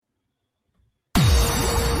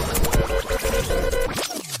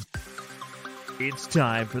It's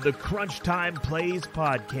time for the Crunch Time Plays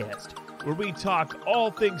podcast, where we talk all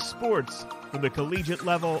things sports from the collegiate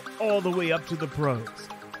level all the way up to the pros.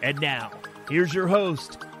 And now, here's your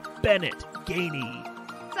host, Bennett Gainey.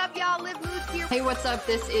 What's up, y'all? Liv Moose here. Hey, what's up?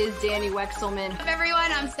 This is Danny Wexelman. What's up,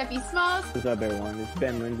 everyone? I'm Steffi Smalls. What's up, everyone? It's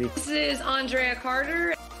Ben Lindsay. This is Andrea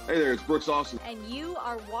Carter. Hey there, it's Brooks Austin. And you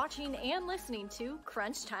are watching and listening to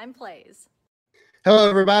Crunch Time Plays. Hello,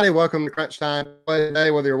 everybody. Welcome to Crunch Time Play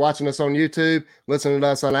today. Whether you're watching us on YouTube, listening to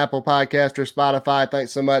us on Apple Podcast or Spotify,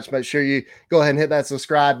 thanks so much. Make sure you go ahead and hit that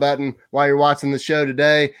subscribe button while you're watching the show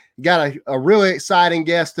today. Got a really exciting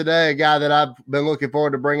guest today, a guy that I've been looking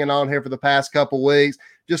forward to bringing on here for the past couple weeks,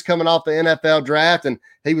 just coming off the NFL draft, and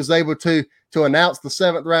he was able to announce the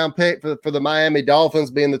 7th round pick for the Miami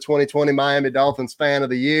Dolphins, being the 2020 Miami Dolphins Fan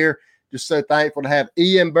of the Year. Just so thankful to have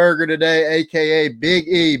Ian Berger today, a.k.a. Big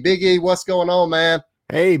E. Big E, what's going on, man?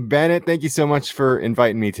 Hey, Bennett, thank you so much for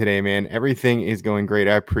inviting me today, man. Everything is going great.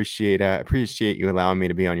 I appreciate you allowing me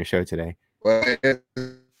to be on your show today. Well, I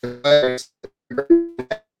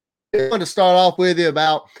want to start off with you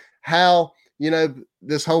about how,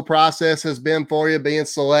 this whole process has been for you, being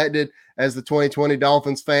selected as the 2020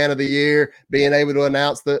 Dolphins Fan of the Year, being able to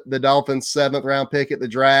announce the Dolphins' 7th round pick at the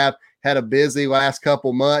draft. Had a busy last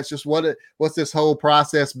couple months. Just what's this whole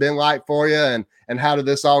process been like for you, and how did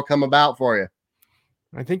this all come about for you?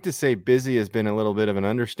 I think to say busy has been a little bit of an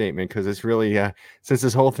understatement, because it's really, since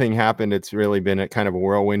this whole thing happened, it's really been a kind of a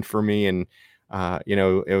whirlwind for me. And,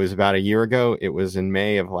 it was about a year ago. It was in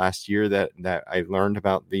May of last year that I learned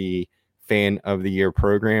about the Fan of the Year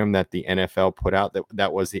program that the NFL put out.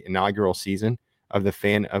 That was the inaugural season of the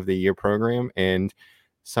Fan of the Year program. And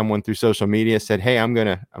someone through social media said, "Hey, I'm going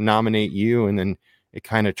to nominate you." And then it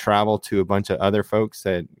kind of traveled to a bunch of other folks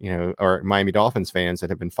that, are Miami Dolphins fans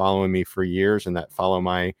that have been following me for years and that follow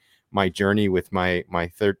my journey with my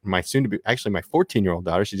 14-year-old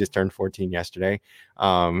daughter. She just turned 14 yesterday.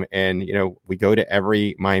 We go to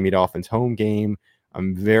every Miami Dolphins home game.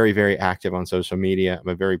 I'm very, very active on social media. I'm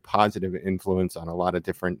a very positive influence on a lot of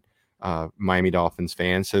different Miami Dolphins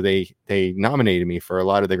fans. So they nominated me for a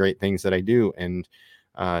lot of the great things that I do. And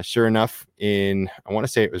sure enough, I want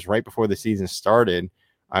to say it was right before the season started,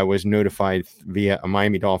 I was notified via a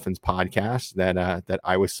Miami Dolphins podcast that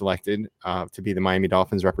I was selected to be the Miami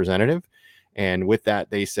Dolphins representative. And with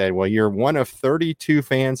that, they said, "Well, you're one of 32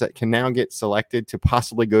 fans that can now get selected to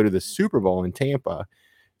possibly go to the Super Bowl in Tampa."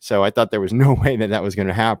 So I thought there was no way that was going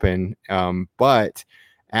to happen. But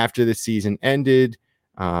after the season ended,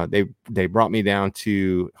 they brought me down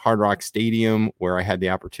to Hard Rock Stadium, where I had the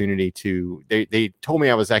opportunity to, they told me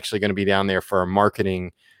I was actually going to be down there for a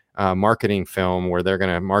marketing film where they're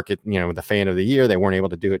going to market, the Fan of the Year. They weren't able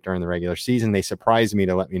to do it during the regular season. They surprised me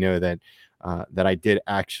to let me know that I did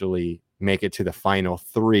actually make it to the final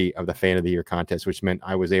 3 of the Fan of the Year contest, which meant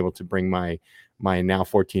I was able to bring my now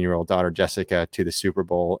 14-year-old daughter, Jessica, to the Super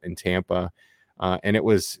Bowl in Tampa. And it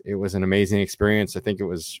was an amazing experience. I think it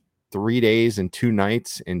was 3 days and 2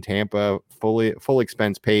 nights in Tampa, full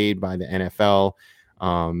expense paid by the NFL.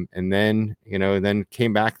 And then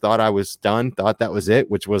came back, thought I was done, thought that was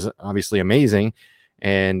it, which was obviously amazing.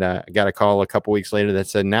 And I got a call a couple weeks later that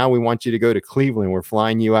said, "Now we want you to go to Cleveland. We're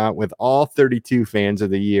flying you out with all 32 fans of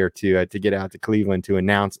the year to get out to Cleveland to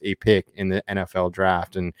announce a pick in the NFL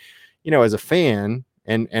draft." And, as a fan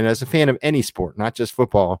and as a fan of any sport, not just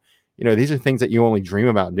football, these are things that you only dream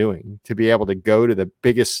about doing, to be able to go to the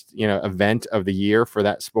biggest, event of the year for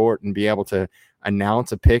that sport and be able to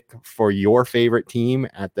announce a pick for your favorite team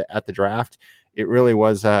at the draft. It really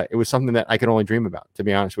was, it was something that I could only dream about, to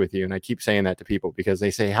be honest with you. And I keep saying that to people because they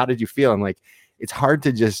say, "How did you feel?" I'm like, it's hard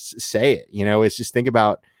to just say it, it's just think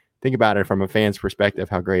about it from a fan's perspective,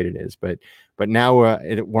 how great it is. But now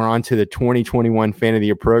we're on to the 2021 Fan of the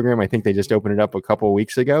Year program. I think they just opened it up a couple of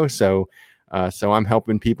weeks ago. So I'm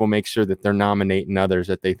helping people make sure that they're nominating others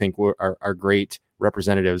that they think are great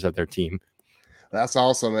representatives of their team. That's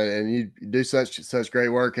awesome, and you do such great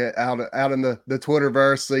work out in the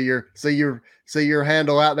Twitterverse. See your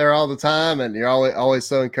handle out there all the time, and you're always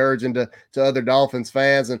so encouraging to other Dolphins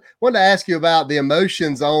fans. And wanted to ask you about the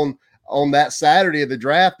emotions on that Saturday of the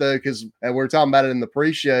draft, though, because we're talking about it in the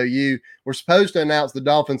pre-show. You were supposed to announce the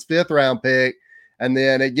Dolphins' 5th round pick, and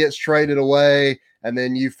then it gets traded away, and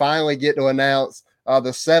then you finally get to announce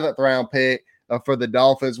the 7th round pick for the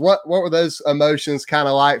Dolphins. What were those emotions kind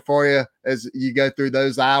of like for you as you go through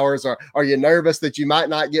those hours? Or are you nervous that you might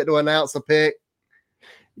not get to announce a pick?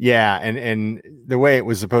 Yeah, and the way it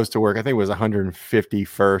was supposed to work, I think it was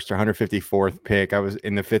 151st or 154th pick. I was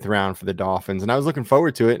in the 5th round for the Dolphins, and I was looking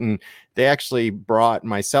forward to it. And they actually brought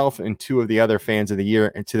myself and 2 of the other fans of the year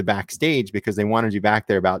into the backstage because they wanted you back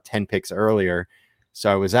there about 10 picks earlier.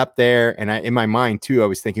 So I was up there, and in my mind too, I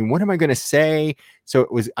was thinking, what am I going to say? So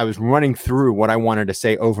I was running through what I wanted to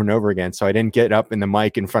say over and over again, so I didn't get up in the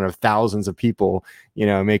mic in front of thousands of people,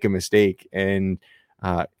 make a mistake. And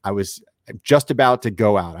I was just about to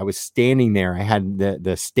go out. I was standing there. I had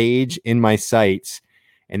the stage in my sights,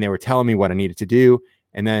 and they were telling me what I needed to do.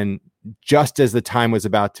 And then just as the time was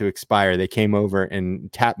about to expire, they came over and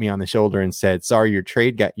tapped me on the shoulder and said, "Sorry, your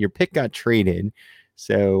pick got traded.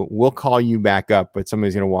 So we'll call you back up, but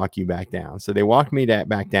somebody's going to walk you back down." So they walked me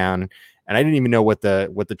back down, and I didn't even know what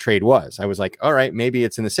the trade was. I was like, all right, maybe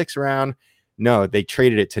it's in the 6th round. No, they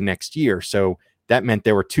traded it to next year. So that meant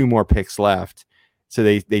there were 2 more picks left. So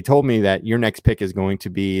they told me that your next pick is going to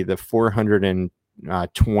be the 420th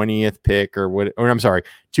pick or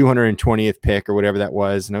 220th pick or whatever that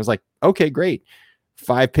was. And I was like, okay, great.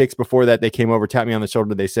 5 picks before that, they came over, tapped me on the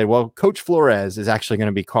shoulder. They said, well, Coach Flores is actually going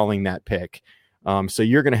to be calling that pick. So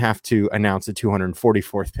you're going to have to announce the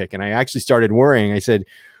 244th pick. And I actually started worrying. I said,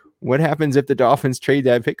 what happens if the Dolphins trade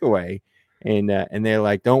that pick away? And they're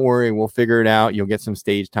like, don't worry, we'll figure it out. You'll get some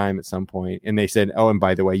stage time at some point. And they said, oh, and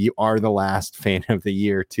by the way, you are the last fan of the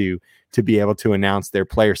year to be able to announce their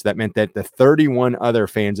player. So that meant that the 31 other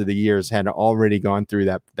fans of the years had already gone through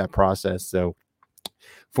that process. So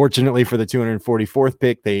fortunately for the 244th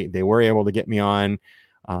pick, they were able to get me on.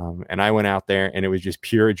 And I went out there, and it was just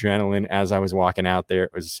pure adrenaline as I was walking out there.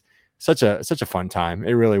 It was such a fun time.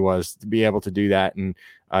 It really was to be able to do that. And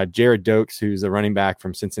Jared Dokes, who's the running back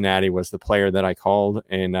from Cincinnati, was the player that I called.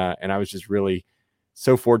 And I was just really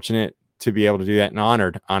so fortunate to be able to do that, and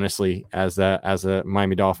honored, honestly, as a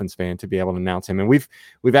Miami Dolphins fan, to be able to announce him. And we've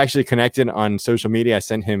actually connected on social media. I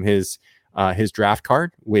sent him his draft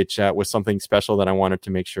card, which was something special that I wanted to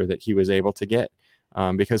make sure that he was able to get.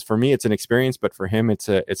 Because for me, it's an experience, but for him, it's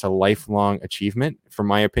a lifelong achievement, from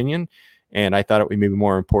my opinion. And I thought it would be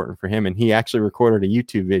more important for him. And he actually recorded a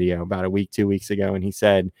YouTube video about 2 weeks ago. And he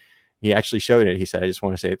said, he actually showed it. He said, I just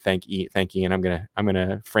want to say thank you. And I'm going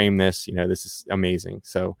to frame this, this is amazing.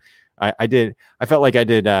 So I felt like I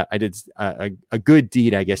did a good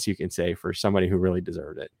deed, I guess you can say, for somebody who really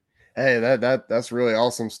deserved it. Hey, that's really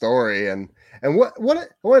awesome story. And what I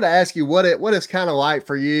wanted to ask you, what it's kind of like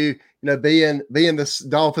for you, being this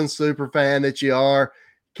Dolphins super fan that you are,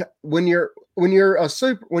 when you're a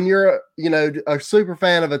super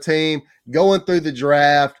fan of a team going through the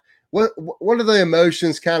draft. What are the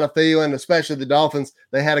emotions kind of feeling, especially the Dolphins?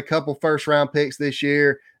 They had a couple 1st round picks this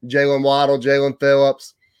year, Jalen Waddle, Jalen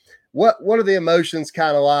Phillips. What are the emotions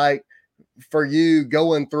kind of like for you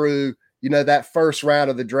going through, that 1st round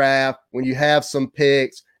of the draft when you have some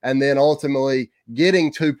picks, and then ultimately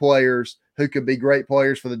getting 2 players who could be great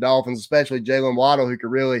players for the Dolphins, especially Jalen Waddle, who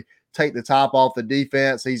could really take the top off the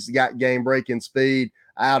defense. He's got game-breaking speed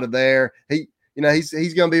out of there.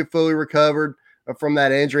 He's going to be fully recovered from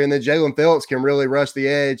that injury. And then Jalen Phillips can really rush the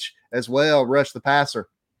edge as well, rush the passer.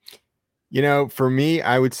 For me,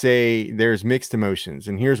 I would say there's mixed emotions,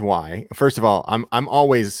 and here's why. First of all, I'm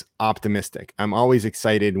always optimistic. I'm always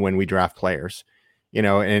excited when we draft players,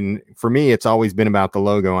 and for me, it's always been about the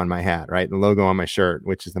logo on my hat, right? The logo on my shirt,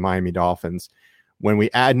 which is the Miami Dolphins. When we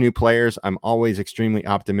add new players, I'm always extremely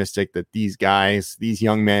optimistic that these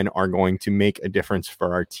young men are going to make a difference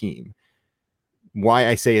for our team. Why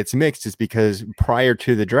I say it's mixed is because prior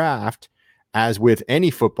to the draft, as with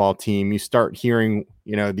any football team, you start hearing,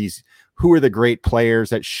 who are the great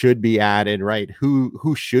players that should be added, right?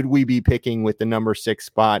 Who should we be picking with the number 6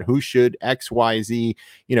 spot? Who should XYZ,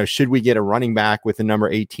 should we get a running back with the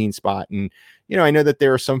number 18 spot? And, I know that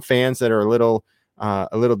there are some fans that are a little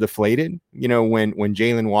deflated, when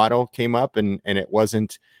Jalen Waddle came up and it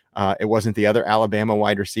wasn't the other Alabama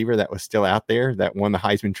wide receiver that was still out there that won the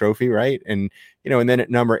Heisman Trophy, right? And and then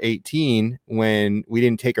at number 18, when we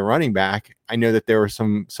didn't take a running back, I know that there were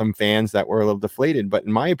some fans that were a little deflated, but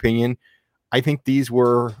in my opinion, I think these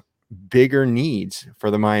were bigger needs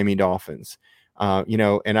for the Miami Dolphins.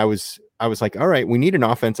 And I was like, all right, we need an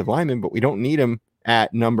offensive lineman, but we don't need him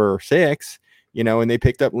at number 6. And they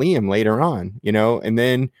picked up Liam later on, and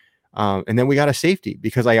then we got a safety,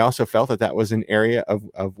 because I also felt that was an area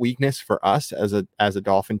of weakness for us as a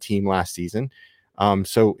Dolphin team last season.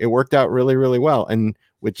 So it worked out really, really well. And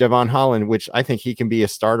with Javon Holland, which I think he can be a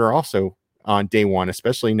starter also on day one,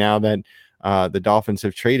 especially now that the Dolphins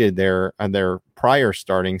have traded their prior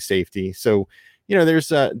starting safety. So,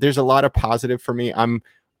 there's a lot of positive for me.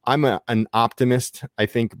 I'm an optimist, I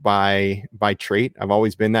think, by trait. I've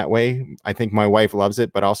always been that way. I think my wife loves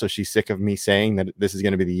it, but also she's sick of me saying that this is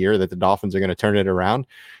going to be the year that the Dolphins are going to turn it around.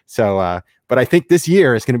 So, but I think this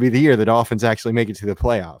year is going to be the year the Dolphins actually make it to the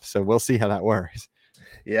playoffs. So we'll see how that works.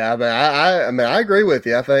 Yeah, I mean, I agree with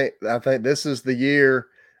you. I think this is the year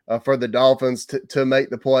for the Dolphins to make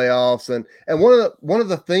the playoffs. And one of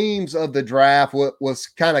the themes of the draft was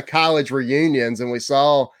kind of college reunions, and we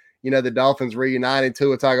saw, the Dolphins reuniting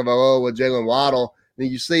Tua Tagovailoa with Jalen Waddle. And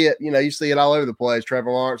you see it all over the place.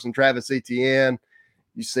 Trevor Lawrence and Travis Etienne.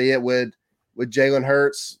 You see it with Jalen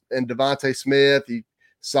Hurts and Devontae Smith. You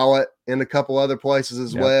saw it in a couple other places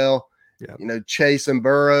as well. Yep. Chase and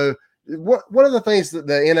Burrow. One of the things that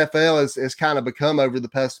the NFL has kind of become over the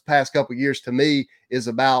past couple of years to me is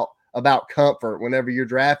about comfort. Whenever you're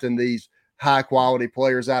drafting these high quality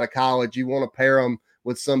players out of college, you want to pair them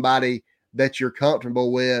with somebody that you're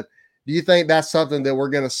comfortable with. Do you think that's something that we're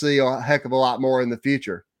going to see a heck of a lot more in the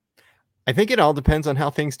future? I think it all depends on how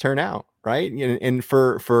things turn out, right? And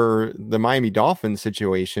for the Miami Dolphins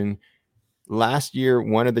situation, last year,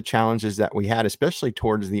 one of the challenges that we had, especially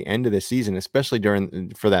towards the end of the season, especially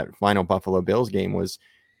for that final Buffalo Bills game, was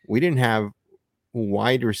we didn't have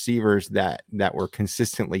wide receivers that were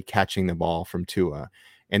consistently catching the ball from Tua,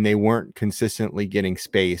 and they weren't consistently getting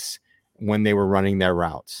space when they were running their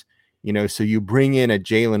routes. So you bring in a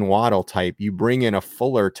Jalen Waddle type, you bring in a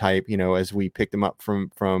Fuller type, as we picked them up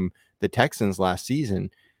from the Texans last season.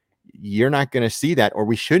 You're not going to see that, or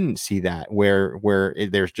we shouldn't see that, where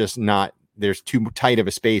there's too tight of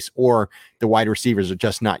a space, or the wide receivers are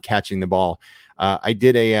just not catching the ball. I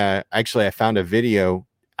found a video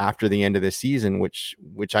after the end of the season, which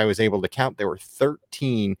I was able to count. There were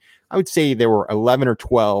 13, I would say there were 11 or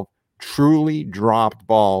 12 truly dropped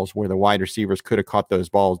balls where the wide receivers could have caught those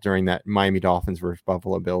balls during that Miami Dolphins versus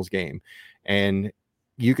Buffalo Bills game. And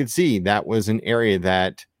you could see that was an area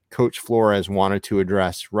that Coach Flores wanted to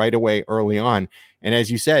address right away early on. And as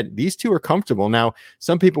you said, these two are comfortable. Now,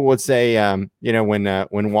 some people would say,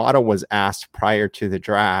 when Waddle was asked prior to the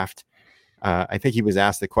draft, I think he was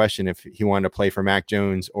asked the question if he wanted to play for Mac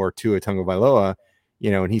Jones or Tua Tagovailoa,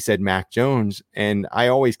 and he said Mac Jones. And I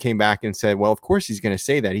always came back and said, well, of course he's going to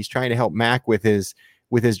say that. He's trying to help Mac with his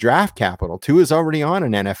draft capital. Tua is already on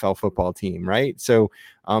an NFL football team, right? So,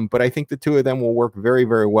 but I think the two of them will work very,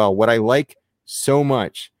 very well. What I like so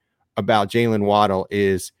much about Jalen Waddle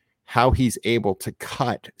is how he's able to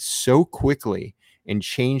cut so quickly and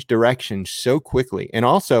change direction so quickly. And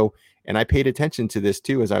also, and I paid attention to this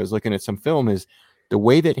too as I was looking at some film, is the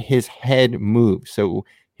way that his head moves. So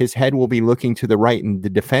his head will be looking to the right, and the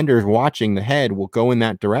defenders watching the head will go in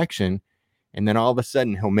that direction. And then all of a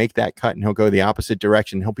sudden he'll make that cut and he'll go the opposite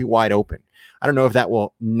direction. He'll be wide open. I don't know if that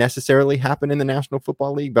will necessarily happen in the National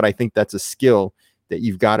Football League, but I think that's a skill that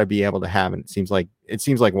you've got to be able to have. And it seems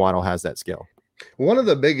like Waddle has that skill. One of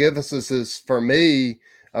the big emphases for me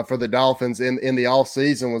for the Dolphins in the off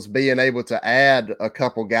season was being able to add a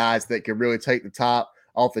couple guys that could really take the top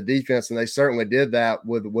off the defense. And they certainly did that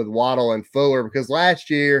with Waddle and Fuller, because last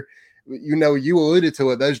year, you alluded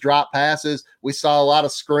to it, those drop passes, we saw a lot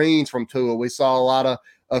of screens from Tua. We saw a lot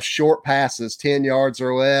of short passes, 10 yards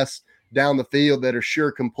or less down the field that are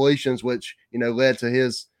sure completions, which, led to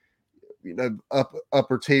his,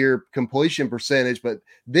 upper tier completion percentage. But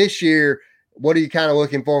this year, what are you kind of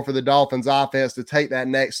looking for the Dolphins offense to take that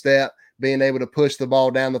next step, being able to push the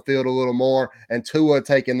ball down the field a little more, and Tua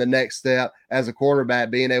taking the next step as a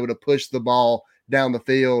quarterback, being able to push the ball down the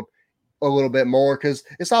field a little bit more? Because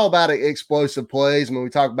it's all about explosive plays. When we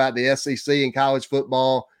talk about the SEC in college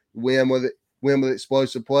football, win with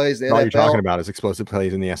explosive plays. All you're talking about is explosive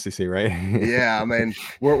plays in the SEC, right? Yeah, I mean,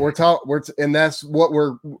 and that's what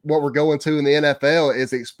we're going to in the NFL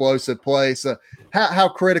is explosive plays. So how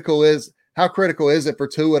critical is it for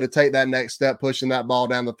Tua to take that next step, pushing that ball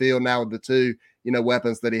down the field now with the two,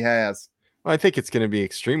 weapons that he has? Well, I think it's going to be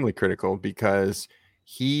extremely critical because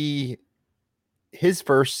his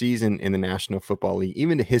first season in the National Football League,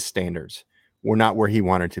 even to his standards, were not where he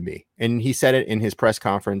wanted to be. And he said it in his press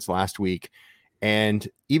conference last week. And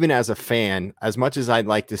even as a fan, as much as I'd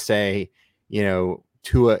like to say,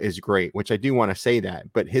 Tua is great, which I do want to say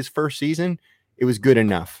that, but his first season, it was good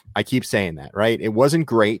enough. I keep saying that, right? It wasn't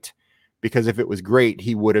great, because if it was great,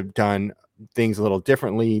 he would have done things a little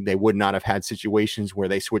differently. They would not have had situations where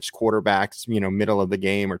they switched quarterbacks, middle of the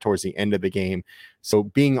game or towards the end of the game. So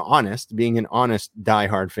being an honest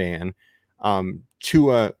diehard fan,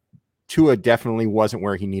 Tua definitely wasn't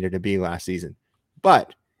where he needed to be last season.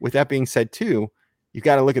 But with that being said too, you've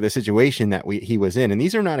got to look at the situation that he was in. And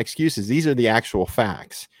these are not excuses. These are the actual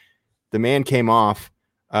facts. The man came off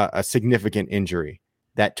a significant injury.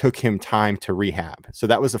 that took him time to rehab. So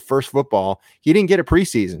that was the first football. He didn't get a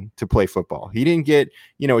preseason to play football. He didn't get,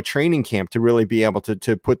 a training camp to really be able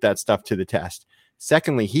to put that stuff to the test.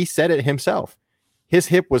 Secondly, he said it himself. His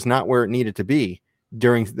hip was not where it needed to be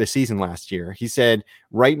during the season last year. He said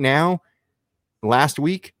right now, last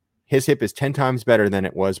week, his hip is 10 times better than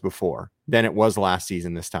it was before, than it was last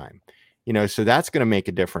season this time. So that's going to make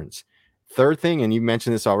a difference. Third thing, and you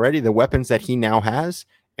mentioned this already, the weapons that he now has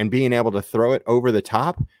and being able to throw it over the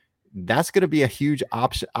top, that's going to be a huge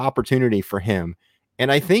opportunity for him. And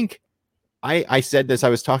I think I said this, I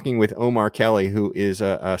was talking with Omar Kelly, who is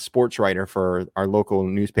a sports writer for our local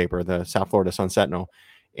newspaper, the South Florida Sun Sentinel.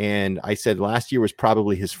 And I said last year was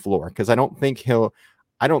probably his floor, because I don't think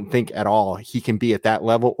at all he can be at that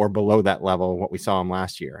level or below that level, what we saw him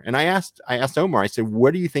last year. And I asked Omar, I said,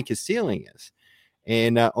 what do you think his ceiling is?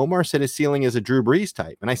 And Omar said his ceiling is a Drew Brees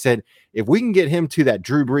type. And I said, if we can get him to that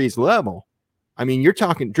Drew Brees level, I mean, you're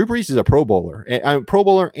talking, Drew Brees is a Pro Bowler,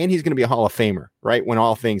 and he's going to be a Hall of Famer, right, when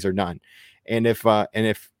all things are done. And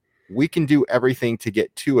if we can do everything to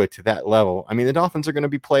get Tua to that level, I mean, the Dolphins are going to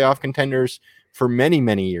be playoff contenders for many,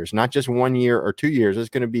 many years, not just 1 year or 2 years. It's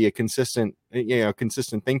going to be a consistent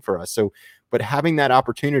thing for us. So, but having that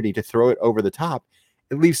opportunity to throw it over the top,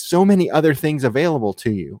 it leaves so many other things available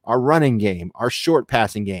to you, our running game, our short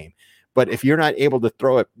passing game. But if you're not able to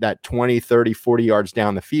throw it that 20, 30, 40 yards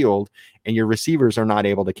down the field, and your receivers are not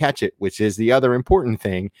able to catch it, which is the other important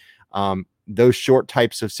thing, those short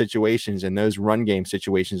types of situations and those run game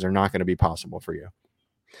situations are not going to be possible for you.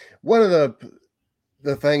 One of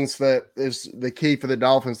the things that is the key for the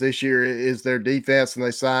Dolphins this year is their defense, and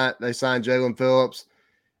they signed Jalen Phillips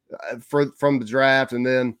from the draft, and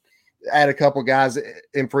then add a couple guys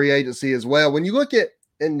in free agency as well. When you look at,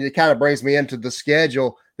 and it kind of brings me into the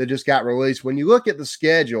schedule that just got released. When you look at the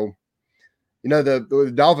schedule,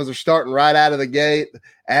 the Dolphins are starting right out of the gate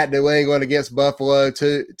at New England against Buffalo,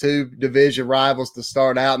 two division rivals to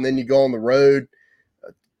start out, and then you go on the road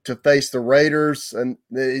to face the Raiders, and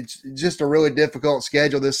it's just a really difficult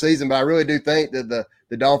schedule this season. But I really do think that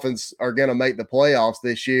the Dolphins are going to make the playoffs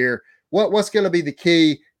this year. What's going to be the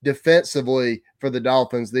key defensively for the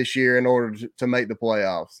Dolphins this year in order to make the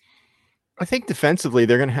playoffs? I think defensively,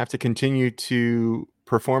 they're going to have to continue to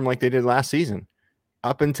perform like they did last season.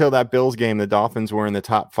 Up until that Bills game, the Dolphins were in the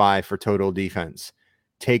top 5 for total defense.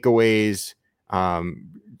 Takeaways,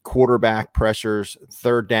 quarterback pressures,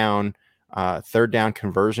 third down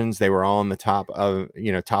conversions, they were all in the top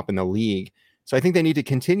in the league. So I think they need to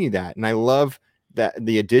continue that. And I love that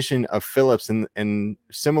the addition of Phillips and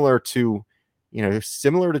similar to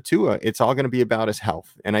Tua, it's all going to be about his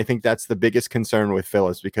health. And I think that's the biggest concern with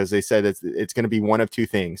Phillips, because they said it's going to be one of two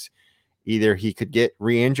things. Either he could get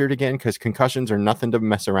re-injured again, because concussions are nothing to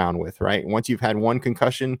mess around with, right? Once you've had one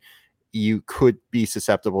concussion, you could be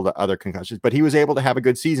susceptible to other concussions. But he was able to have a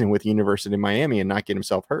good season with the University of Miami and not get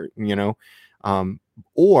himself hurt,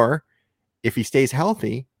 or if he stays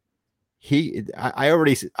healthy, I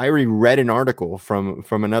already read an article from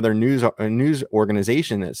another news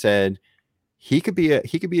organization that said he could be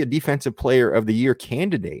a defensive player of the year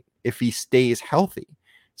candidate if he stays healthy.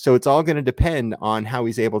 So it's all going to depend on how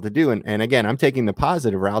he's able to do. And again, I'm taking the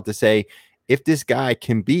positive route to say, if this guy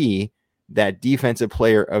can be that defensive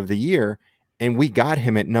player of the year, and we got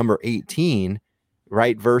him at number 18,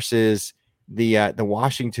 right, versus the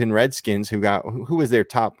Washington Redskins, who was their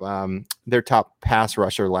top pass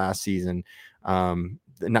rusher last season.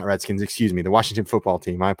 Not Redskins, excuse me, the Washington football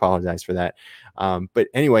team. I apologize for that. But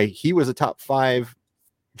anyway, he was a top 5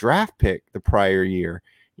 draft pick the prior year.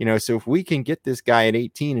 So if we can get this guy at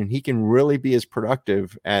 18 and he can really be as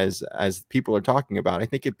productive as people are talking about, I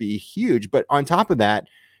think it'd be huge. But on top of that,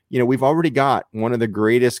 we've already got one of the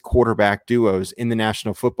greatest quarterback duos in the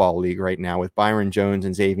National Football League right now with Byron Jones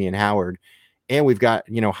and Xavier Howard. And we've got,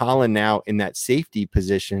 Holland now in that safety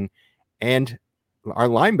position, and our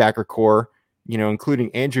linebacker core, including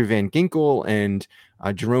Andrew Van Ginkel and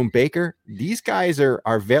Jerome Baker. These guys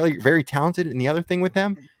are very, very talented. And the other thing with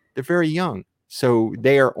them, they're very young. So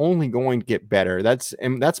they are only going to get better.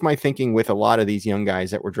 That's my thinking with a lot of these young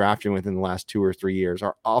guys that we're drafting within the last 2 or 3 years.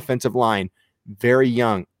 Our offensive line, very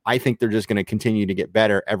young. I think they're just going to continue to get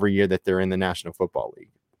better every year that they're in the National Football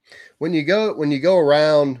League. When you go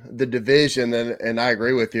around the division, and I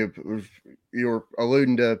agree with you, you were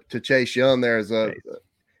alluding to Chase Young there as the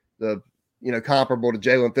comparable to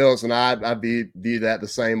Jalen Phillips, and I view that the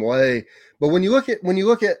same way. But when you look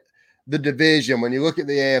at the division, when you look at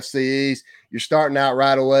the AFC East, you're starting out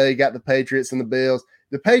right away. You got the Patriots and the Bills.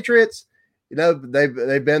 The Patriots,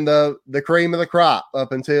 they've been the cream of the crop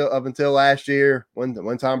up until last year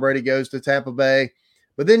when Tom Brady goes to Tampa Bay.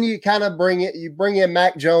 But then you kind of bring in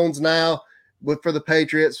Mac Jones now for the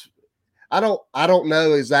Patriots. I don't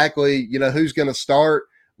know exactly, who's going to start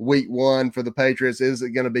week 1 for the Patriots. Is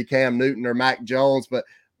it going to be Cam Newton or Mac Jones? But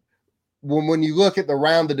when you look at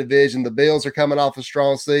around the division, the Bills are coming off a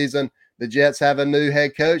strong season. The Jets have a new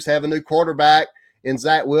head coach, they have a new quarterback in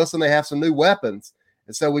Zach Wilson. They have some new weapons.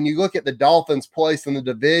 And so when you look at the Dolphins' place in the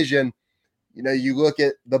division, you look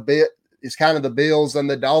at it's kind of the Bills and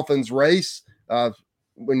the Dolphins race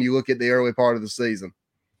when you look at the early part of the season.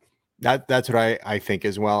 That's what I think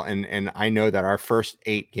as well. And I know that our first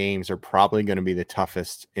 8 games are probably going to be the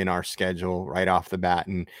toughest in our schedule right off the bat.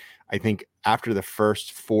 And I think after the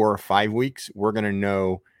first 4 or 5 weeks, we're going to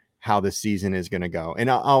know how the season is going to go. And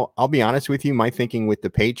I'll be honest with you, my thinking with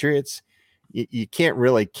the Patriots, you can't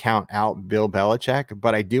really count out Bill Belichick,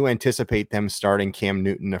 but I do anticipate them starting Cam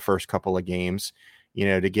Newton the first couple of games,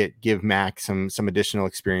 to give Mac some additional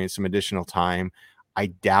experience, some additional time. I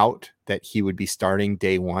doubt that he would be starting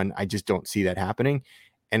day 1. I just don't see that happening.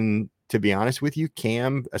 And to be honest with you,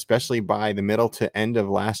 Cam, especially by the middle to end of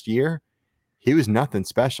last year, he was nothing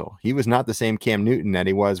special. He was not the same Cam Newton that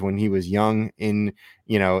he was when he was young in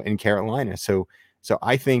Carolina. So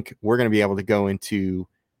I think we're going to be able to go into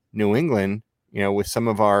New England, with some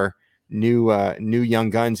of our new young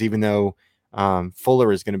guns, even though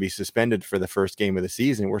Fuller is going to be suspended for the first game of the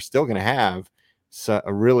season. We're still going to have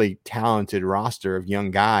a really talented roster of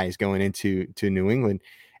young guys going into New England.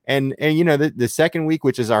 And the second week,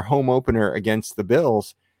 which is our home opener against the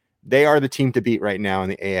Bills, they are the team to beat right now in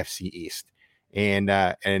the AFC East. And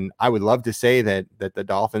I would love to say that the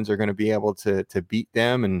Dolphins are going to be able to beat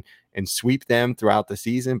them and sweep them throughout the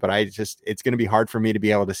season. But it's going to be hard for me to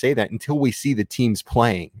be able to say that until we see the teams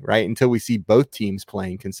playing, right? Until we see both teams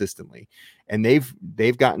playing consistently. And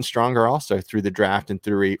they've gotten stronger also through the draft and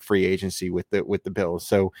through free agency with the Bills.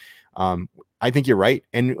 So I think you're right.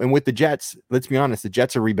 And with the Jets, let's be honest, the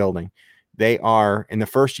Jets are rebuilding. They are in the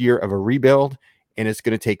first year of a rebuild. And it's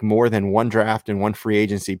going to take more than one draft and one free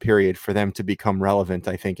agency period for them to become relevant,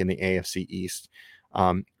 I think, in the AFC East.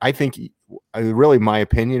 I think really my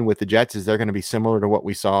opinion with the Jets is they're going to be similar to what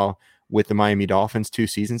we saw with the Miami Dolphins 2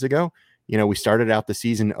 seasons ago. We started out the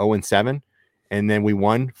season 0-7, and then we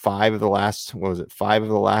won 5 of the last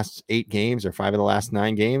 8 games or 5 of the last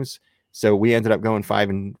 9 games. So we ended up going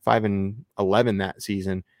 5-11 that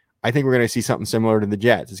season. I think we're going to see something similar to the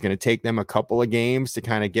Jets. It's going to take them a couple of games to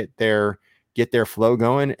kind of get their flow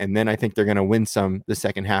going. And then I think they're going to win some the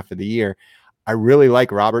second half of the year. I really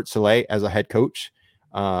like Robert Saleh as a head coach.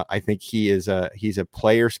 I think he's a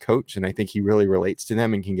player's coach, and I think he really relates to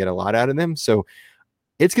them and can get a lot out of them. So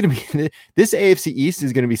it's going to be this AFC East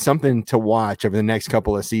is going to be something to watch over the next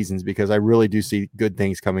couple of seasons, because I really do see good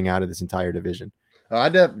things coming out of this entire division. I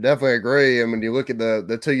definitely agree. And when you look at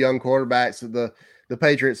the 2 young quarterbacks that the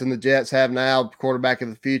Patriots and the Jets have now, quarterback of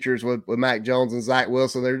the futures with Mac Jones and Zach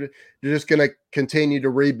Wilson, they're just going to continue to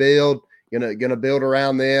rebuild, going to build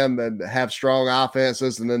around them and have strong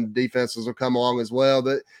offenses, and then defenses will come along as well.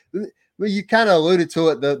 But you kind of alluded to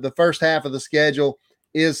it. The first half of the schedule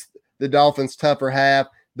is the Dolphins' tougher half.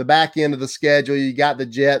 The back end of the schedule, you got the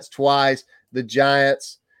Jets twice, the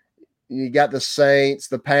Giants, you got the Saints,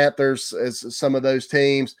 the Panthers as some of those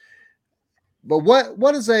teams. But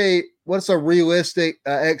what's a realistic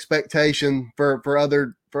expectation for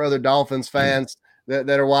other Dolphins fans that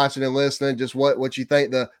are watching and listening? Just what you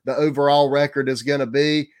think the overall record is going to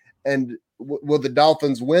be, and will the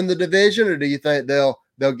Dolphins win the division, or do you think they'll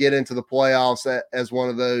get into the playoffs as one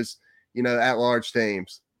of those at-large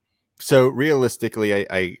teams? So realistically,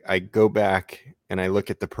 I go back and I look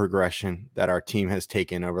at the progression that our team has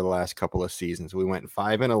taken over the last couple of seasons. We went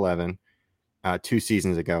 5-11 2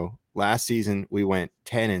 seasons ago. Last season we went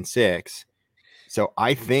 10-6. So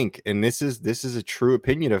I think, and this is a true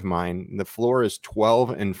opinion of mine, the floor is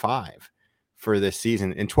 12-5 for this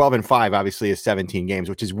season. And 12-5 obviously is 17 games,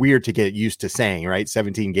 which is weird to get used to saying, right?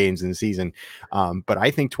 17 games in the season. But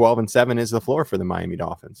I think 12-7 is the floor for the Miami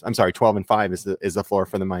Dolphins. I'm sorry, 12-5 is the floor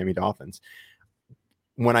for the Miami Dolphins.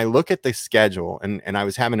 When I look at the schedule, and I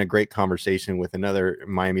was having a great conversation with another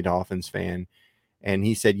Miami Dolphins fan, and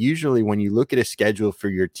he said, usually when you look at a schedule for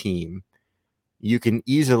your team, you can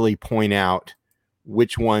easily point out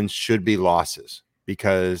which ones should be losses,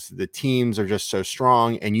 because the teams are just so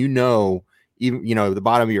strong, and even the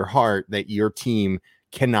bottom of your heart that your team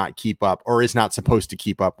cannot keep up or is not supposed to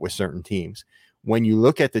keep up with certain teams. When you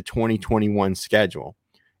look at the 2021 schedule,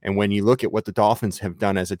 and when you look at what the Dolphins have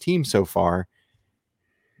done as a team so far,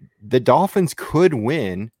 the Dolphins could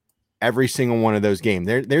win every single one of those games.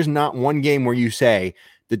 There's not one game where you say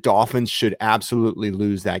the Dolphins should absolutely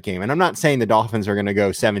lose that game. And I'm not saying the Dolphins are going to go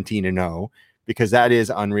 17-0, because that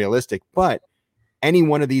is unrealistic. But any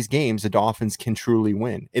one of these games, the Dolphins can truly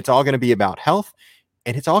win. It's all going to be about health,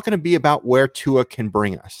 and it's all going to be about where Tua can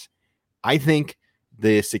bring us. I think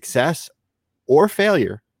the success or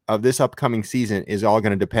failure of this upcoming season is all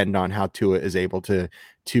going to depend on how Tua is able to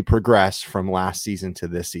progress from last season to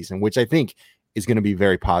this season, which I think is going to be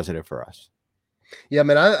very positive for us. Yeah, I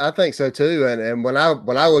mean, I think so too. And when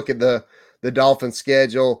I look at the Dolphins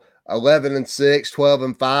schedule, 11-6,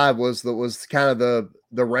 12-5 was kind of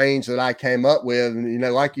the range that I came up with. And, you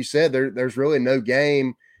know, like you said, there's really no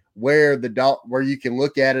game where you can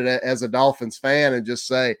look at it as a Dolphins fan and just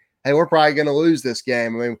say, hey, we're probably going to lose this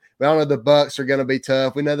game. I mean, we all know the Bucs are going to be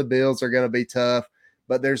tough. We know the Bills are going to be tough,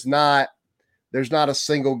 but there's not a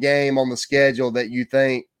single game on the schedule that you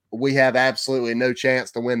think we have absolutely no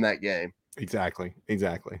chance to win that game. Exactly.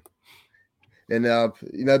 And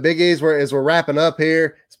you know, Big E's, as we're wrapping up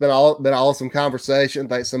here, it's been an awesome conversation.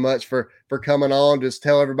 Thanks so much for coming on. Just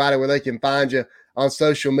tell everybody where they can find you on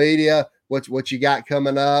social media, what you got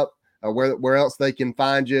coming up, where else they can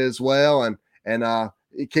find you as well, and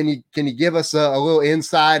can you give us a little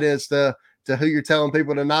insight as to who you're telling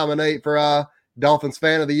people to nominate for Dolphins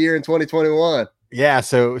Fan of the Year in 2021? Yeah,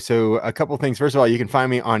 so a couple things. First of all, you can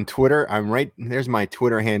find me on Twitter. There's my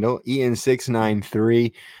Twitter handle,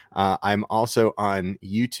 Ian693. I'm also on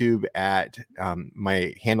YouTube at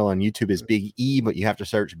my handle on YouTube is Big E, but you have to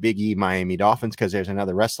search Big E Miami Dolphins because there's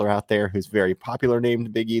another wrestler out there who's very popular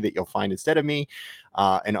named Big E that you'll find instead of me.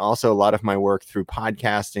 And also a lot of my work through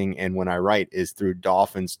podcasting and when I write is through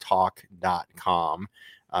dolphinstalk.com.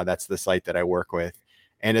 That's the site that I work with.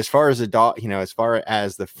 And as far as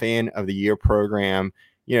the Fan of the Year program,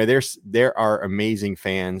 you know, there are amazing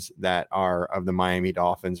fans that are of the Miami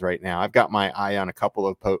Dolphins right now. I've got my eye on a couple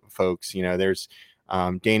of folks. You know, there's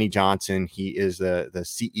Danny Johnson. He is the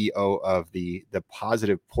CEO of the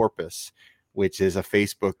Positive Porpoise, which is a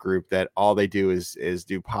Facebook group that all they do is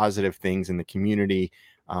do positive things in the community.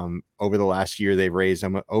 Over the last year, they've raised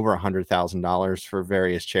over $100,000 for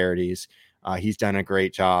various charities. He's done a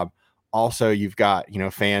great job. Also, you've got, you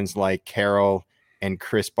know, fans like Carol and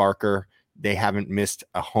Chris Barker. They haven't missed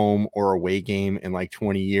a home or away game in like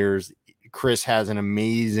 20 years. Chris has an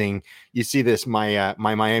amazing, you see this, my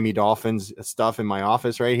Miami Dolphins stuff in my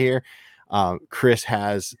office right here. Chris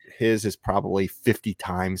has, his is probably 50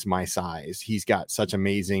 times my size. He's got such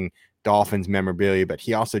amazing Dolphins memorabilia, but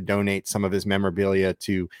he also donates some of his memorabilia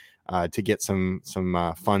to get some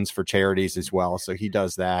funds for charities as well. So he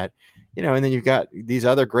does that. You know, and then you've got these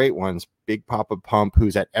other great ones, Big Papa Pump,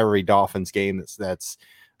 who's at every Dolphins game. That's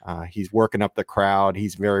he's working up the crowd.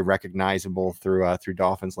 He's very recognizable through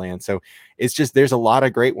Dolphins land. So it's just, there's a lot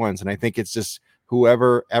of great ones. And I think it's just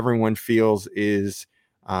whoever everyone feels is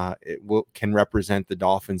can represent the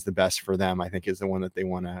Dolphins the best for them, I think is the one that they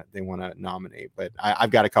want to nominate. But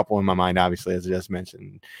I've got a couple in my mind, obviously, as I just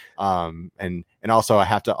mentioned. And also I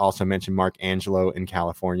have to also mention Mark Angelo in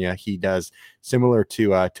California. He does similar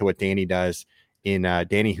to what Danny does in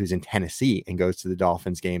Danny, who's in Tennessee and goes to the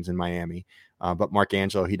Dolphins games in Miami. But Mark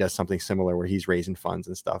Angelo, he does something similar where he's raising funds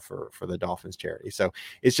and stuff for the Dolphins charity. So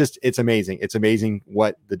it's amazing. It's amazing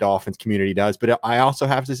what the Dolphins community does. But I also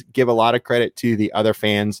have to give a lot of credit to the other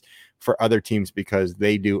fans for other teams because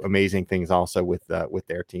they do amazing things also with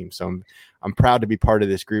their team. So I'm proud to be part of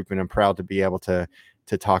this group, and I'm proud to be able to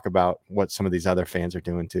talk about what some of these other fans are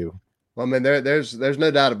doing too. Well, I mean, there's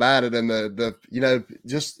no doubt about it. And the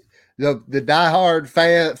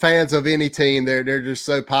diehard fans of any team, they're just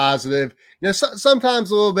so positive. You know, sometimes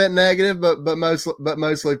a little bit negative, but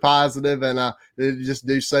mostly positive, and they just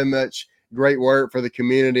do so much great work for the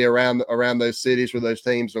community around those cities where those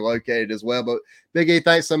teams are located as well. But Big E,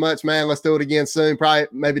 thanks so much, man. Let's do it again soon. Probably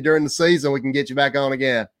maybe during the season we can get you back on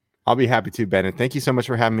again. I'll be happy to, Bennett. Thank you so much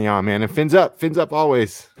for having me on, man. And fins up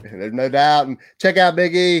always. There's no doubt. And check out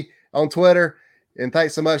Big E on Twitter. And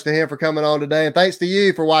thanks so much to him for coming on today. And thanks to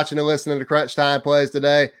you for watching and listening to Crunch Time Plays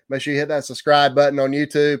today. Make sure you hit that subscribe button on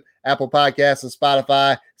YouTube, Apple Podcasts, and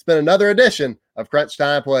Spotify. It's been another edition of Crunch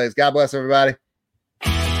Time Plays. God bless everybody.